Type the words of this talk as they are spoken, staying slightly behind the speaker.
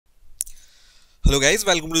Hello guys,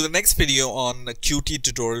 welcome to the next video on Qt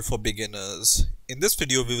tutorial for beginners. In this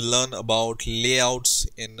video we will learn about layouts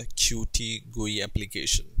in Qt GUI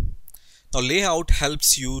application. Now layout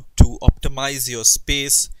helps you to optimize your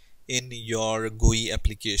space in your GUI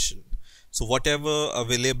application. So whatever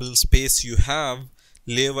available space you have,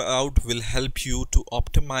 layout will help you to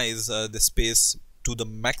optimize the space to the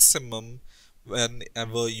maximum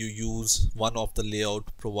whenever you use one of the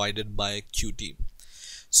layout provided by Qt.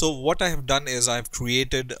 So what I have done is I've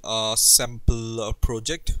created a sample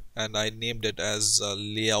project and I named it as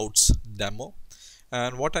layouts demo.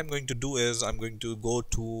 And what I'm going to do is I'm going to go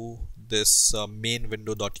to this main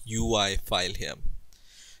window.ui file here.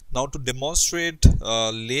 Now to demonstrate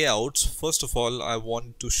layouts, first of all I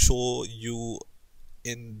want to show you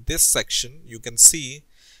in this section. You can see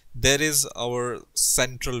there is our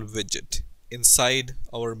central widget inside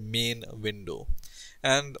our main window.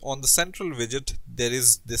 And on the central widget there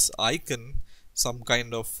is this icon, some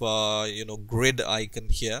kind of grid icon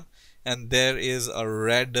here, and there is a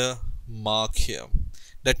red mark here.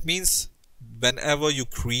 That means whenever you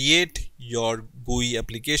create your GUI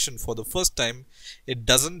application for the first time, it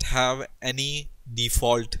doesn't have any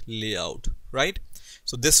default layout, right?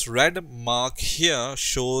 So this red mark here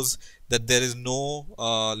shows that there is no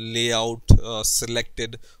layout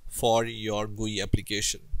selected for your GUI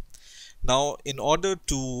application. Now in order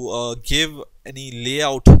to give any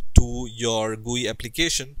layout to your GUI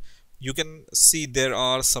application, you can see there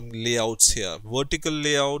are some layouts here: vertical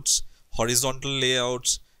layouts, horizontal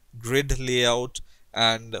layouts, grid layout,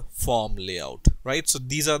 and form layout, right? So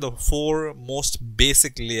these are the four most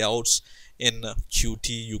basic layouts in Qt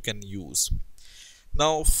you can use.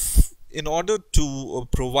 Now in order to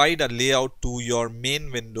provide a layout to your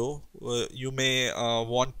main window, you may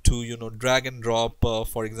want to drag and drop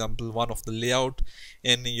for example one of the layout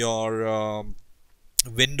in your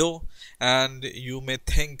window, and you may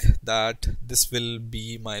think that this will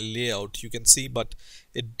be my layout. You can see, but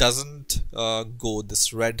it doesn't go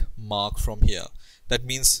this red mark from here. That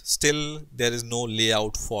means still there is no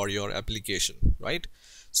layout for your application, right?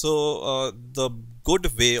 So the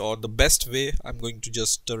good way or the best way, I'm going to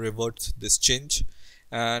just revert this change.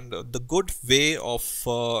 And the good way of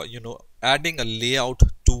adding a layout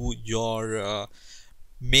to your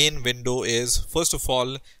main window is, first of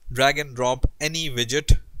all, drag and drop any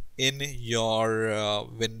widget in your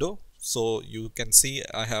window. So you can see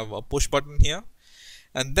I have a push button here,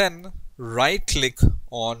 and then right click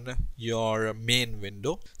on your main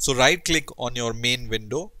window. So right click on your main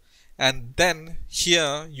window, and then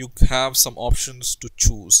here you have some options to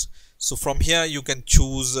choose. So from here you can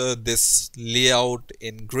choose this layout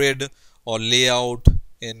in grid, or layout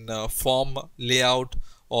in form layout,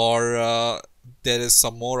 or there is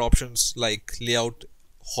some more options like layout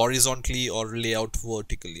horizontally or layout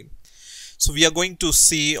vertically. So we are going to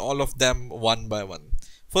see all of them one by one.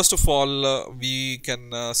 First of all, we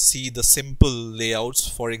can see the simple layouts,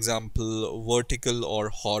 for example vertical or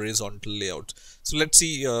horizontal layout. So let's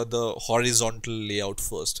see the horizontal layout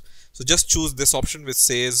first. So just choose this option which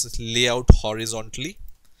says layout horizontally,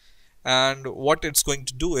 and what it's going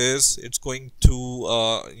to do is it's going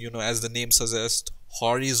to as the name suggests,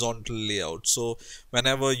 horizontal layout. So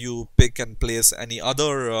whenever you pick and place any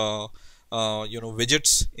other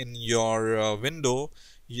widgets in your window,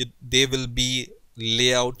 they will be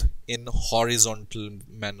layout in horizontal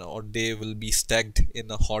manner, or they will be stacked in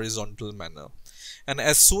a horizontal manner. And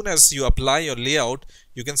as soon as you apply your layout,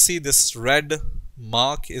 you can see this red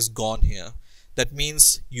mark is gone here. That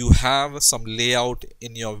means you have some layout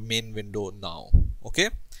in your main window now. Okay,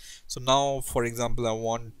 so now for example I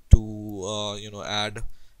want to add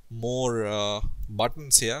more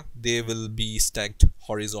buttons here. They will be stacked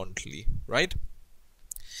horizontally, right?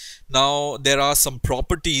 Now there are some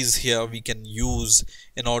properties here we can use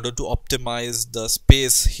in order to optimize the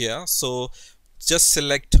space here. So just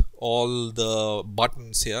select all the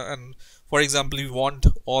buttons here, and for example we want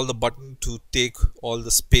all the button to take all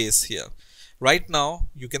the space here. Right now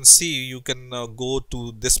you can see you can go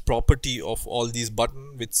to this property of all these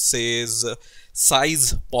buttons which says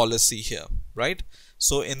size policy here, right?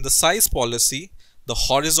 So in the size policy, the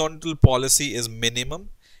horizontal policy is minimum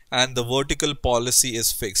and the vertical policy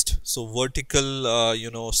is fixed. So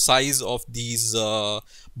vertical size of these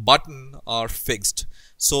button are fixed.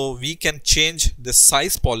 So we can change the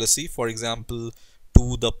size policy, for example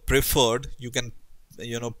to the preferred. You can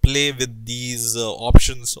play with these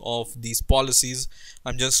options of these policies.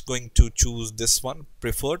 I'm just going to choose this one,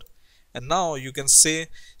 preferred, and now you can see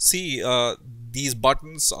these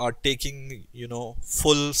buttons are taking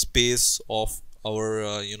full space of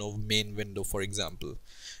our main window, for example.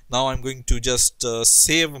 Now I'm going to just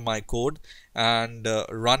save my code, and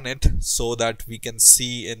run it so that we can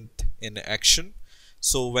see it in action.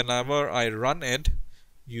 So whenever I run it,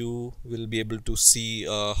 you will be able to see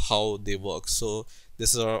how they work. So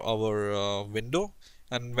this is our window,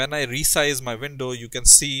 and when I resize my window, you can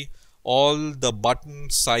see all the button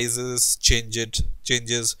sizes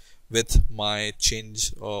changes with my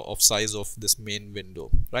change of size of this main window,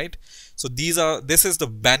 right? So this is the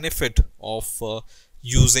benefit of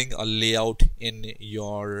using a layout in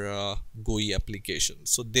your GUI application.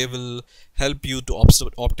 So they will help you to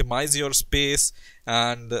optimize your space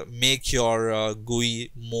and make your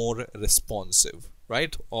GUI more responsive,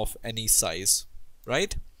 right, of any size,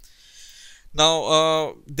 right?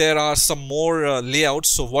 Now there are some more layouts.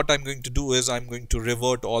 So what I'm going to do is I'm going to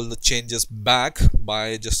revert all the changes back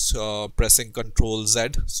by just pressing Ctrl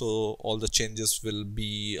Z. So all the changes will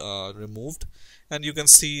be removed, and you can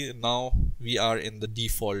see now we are in the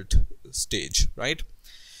default stage, right?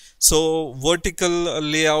 So vertical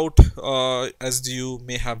layout, as you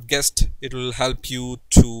may have guessed, it will help you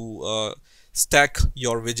to stack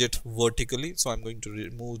your widget vertically. So I'm going to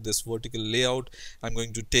remove this vertical layout. I'm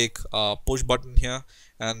going to take a push button here,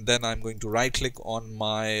 and then I'm going to right click on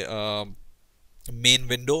my main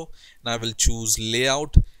window, and I will choose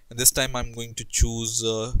layout, and this time I'm going to choose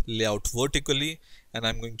layout vertically, and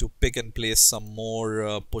I'm going to pick and place some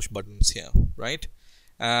more push buttons here, right?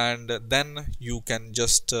 And then you can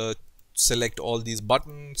just select all these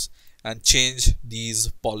buttons and change these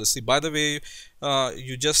policy. By the way,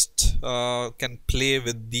 you just can play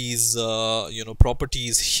with these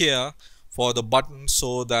properties here for the button,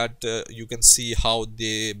 so that you can see how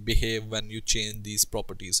they behave when you change these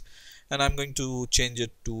properties. And I'm going to change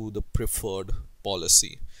it to the preferred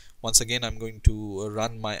policy. Once again, I'm going to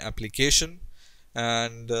run my application,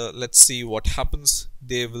 and let's see what happens.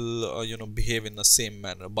 They will behave in the same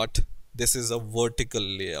manner, but this is a vertical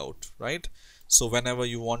layout, right? So whenever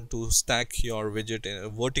you want to stack your widget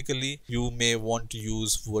vertically, you may want to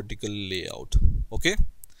use vertical layout. Okay,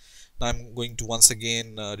 now I'm going to once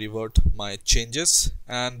again revert my changes,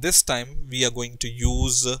 and this time we are going to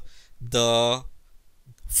use the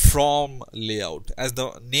from layout. As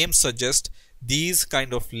the name suggests, these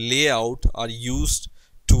kind of layout are used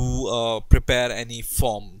to prepare any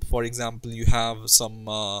form. For example, you have some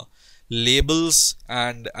labels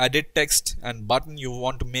and edit text and button. You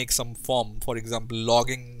want to make some form, for example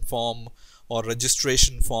logging form or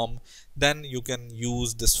registration form, then you can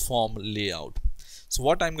use this form layout. So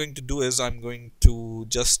what I'm going to do is I'm going to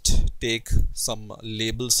just take some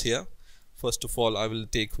labels here. First of all, I will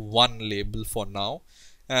take one label for now,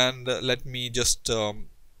 and let me just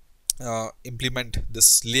implement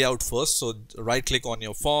this layout first. So right click on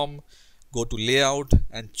your form, go to layout,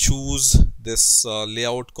 and choose this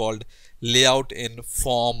layout called layout in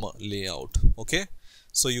form layout. Okay,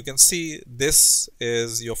 so you can see this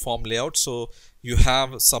is your form layout. So you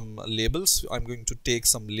have some labels. I'm going to take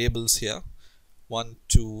some labels here, 1,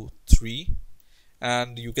 2, 3,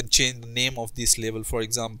 and you can change the name of this label. For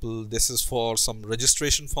example, this is for some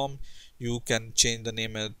registration form. You can change the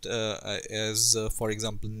name as for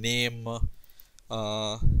example name,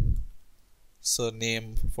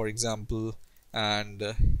 surname, for example,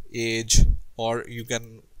 and age, or you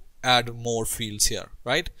can add more fields here,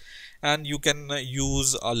 right? And you can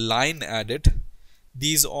use a line edit.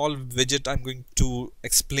 These all widget I'm going to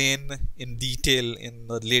explain in detail in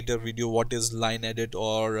the later video, what is line edit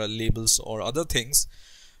or labels or other things.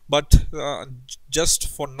 But just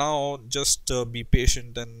for now, just be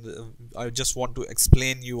patient, and I just want to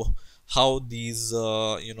explain you how these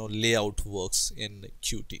layout works in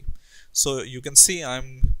Qt. So you can see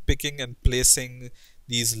I'm picking and placing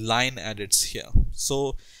these line edits here.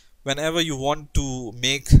 So whenever you want to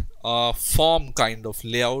make a form kind of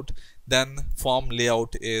layout, then form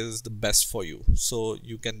layout is the best for you. So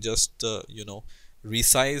you can just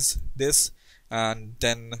resize this, and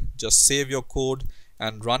then just save your code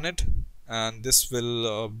and run it, and this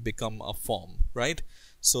will become a form, right?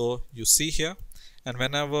 So you see here, and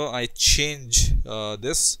whenever I change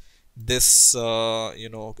this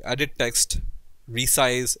edit text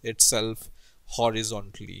resize itself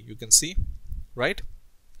horizontally, you can see, right?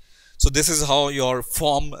 So this is how your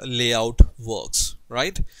form layout works,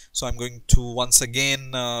 right? So I'm going to once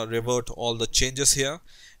again revert all the changes here,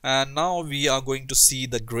 and now we are going to see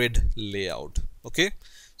the grid layout. Okay,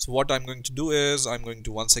 so what I'm going to do is I'm going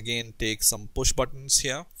to once again take some push buttons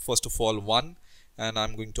here. First of all, one, and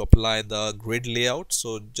I'm going to apply the grid layout.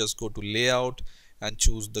 So just go to layout and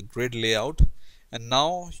choose the grid layout, and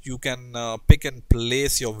now you can pick and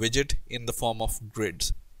place your widget in the form of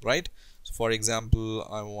grids, right? So for example,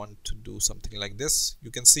 I want to do something like this.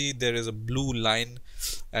 You can see there is a blue line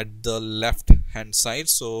at the left hand side,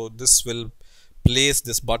 so this will place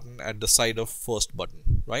this button at the side of first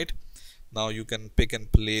button, right? Now you can pick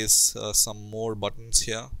and place some more buttons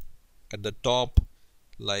here at the top,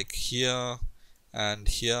 like here and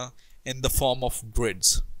here, in the form of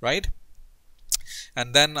grids, right?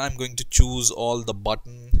 And then I'm going to choose all the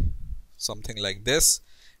button, something like this,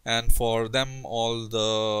 and for them all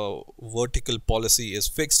the vertical policy is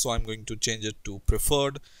fixed, so I'm going to change it to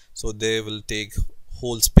preferred, so they will take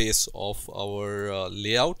whole space of our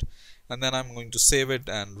layout. And then I'm going to save it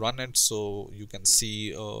and run it, so you can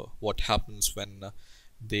see what happens when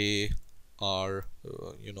they are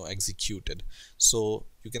executed. So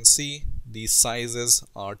you can see these sizes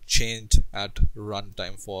are changed at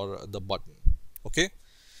runtime for the button. Okay,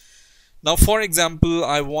 now for example,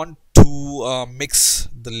 I want to mix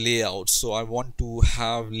the layouts, so I want to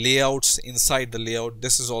have layouts inside the layout.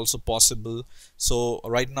 This is also possible. So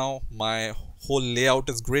right now my whole layout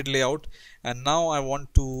is grid layout, and now I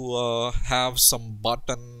want to have some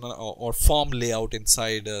button or form layout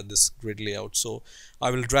inside this grid layout. So I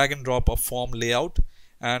will drag and drop a form layout,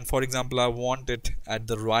 and for example I want it at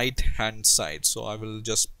the right hand side, so I will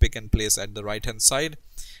just pick and place at the right hand side,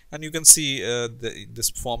 and you can see this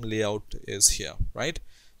form layout is here, right?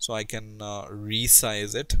 So I can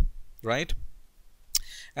resize it, right?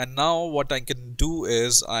 And now what I can do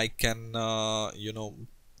is I can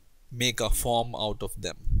make a form out of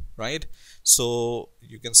them, right? So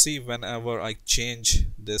you can see whenever I change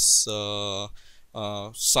this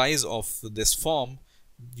size of this form,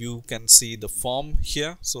 you can see the form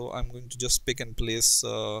here. So I'm going to just pick and place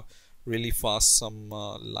really fast some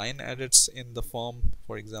line edits in the form,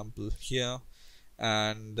 for example here,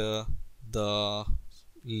 and the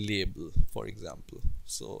label, for example.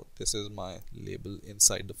 So this is my label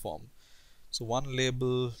inside the form. So 1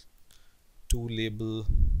 label, 2 label,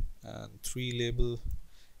 and 3 label,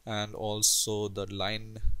 and also the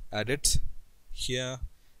line edit here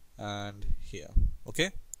and here.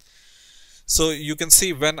 Okay, so you can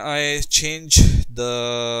see when I change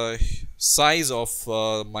the size of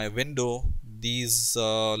my window, these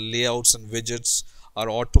layouts and widgets are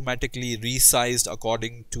automatically resized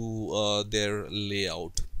according to their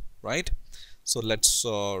layout, right? So let's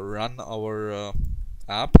run our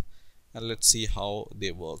app and let's see how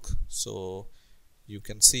they work. So you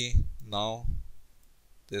can see now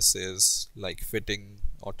this is like fitting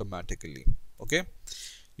automatically. Okay,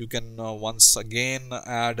 you can once again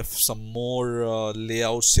add some more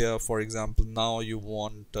layouts here. For example, now you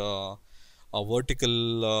want a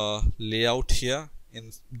vertical layout here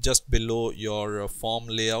in just below your form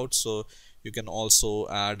layout, so you can also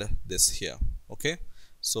add this here. Okay,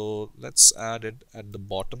 so let's add it at the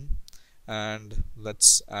bottom, and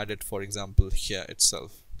let's add it, for example, here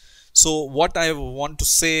itself. So what I want to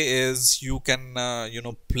say is you can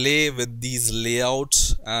play with these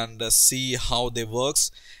layouts and see how they works,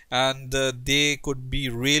 and they could be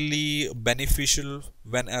really beneficial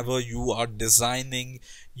whenever you are designing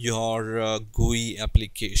your GUI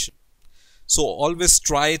application. So always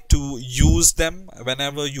try to use them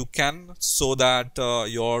whenever you can, so that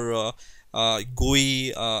your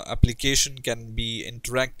GUI application can be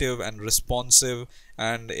interactive and responsive,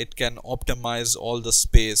 and it can optimize all the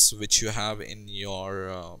space which you have in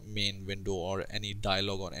your main window or any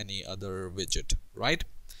dialog or any other widget, right?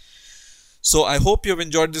 So I hope you have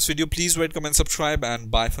enjoyed this video. Please rate, comment, subscribe,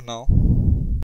 and bye for now.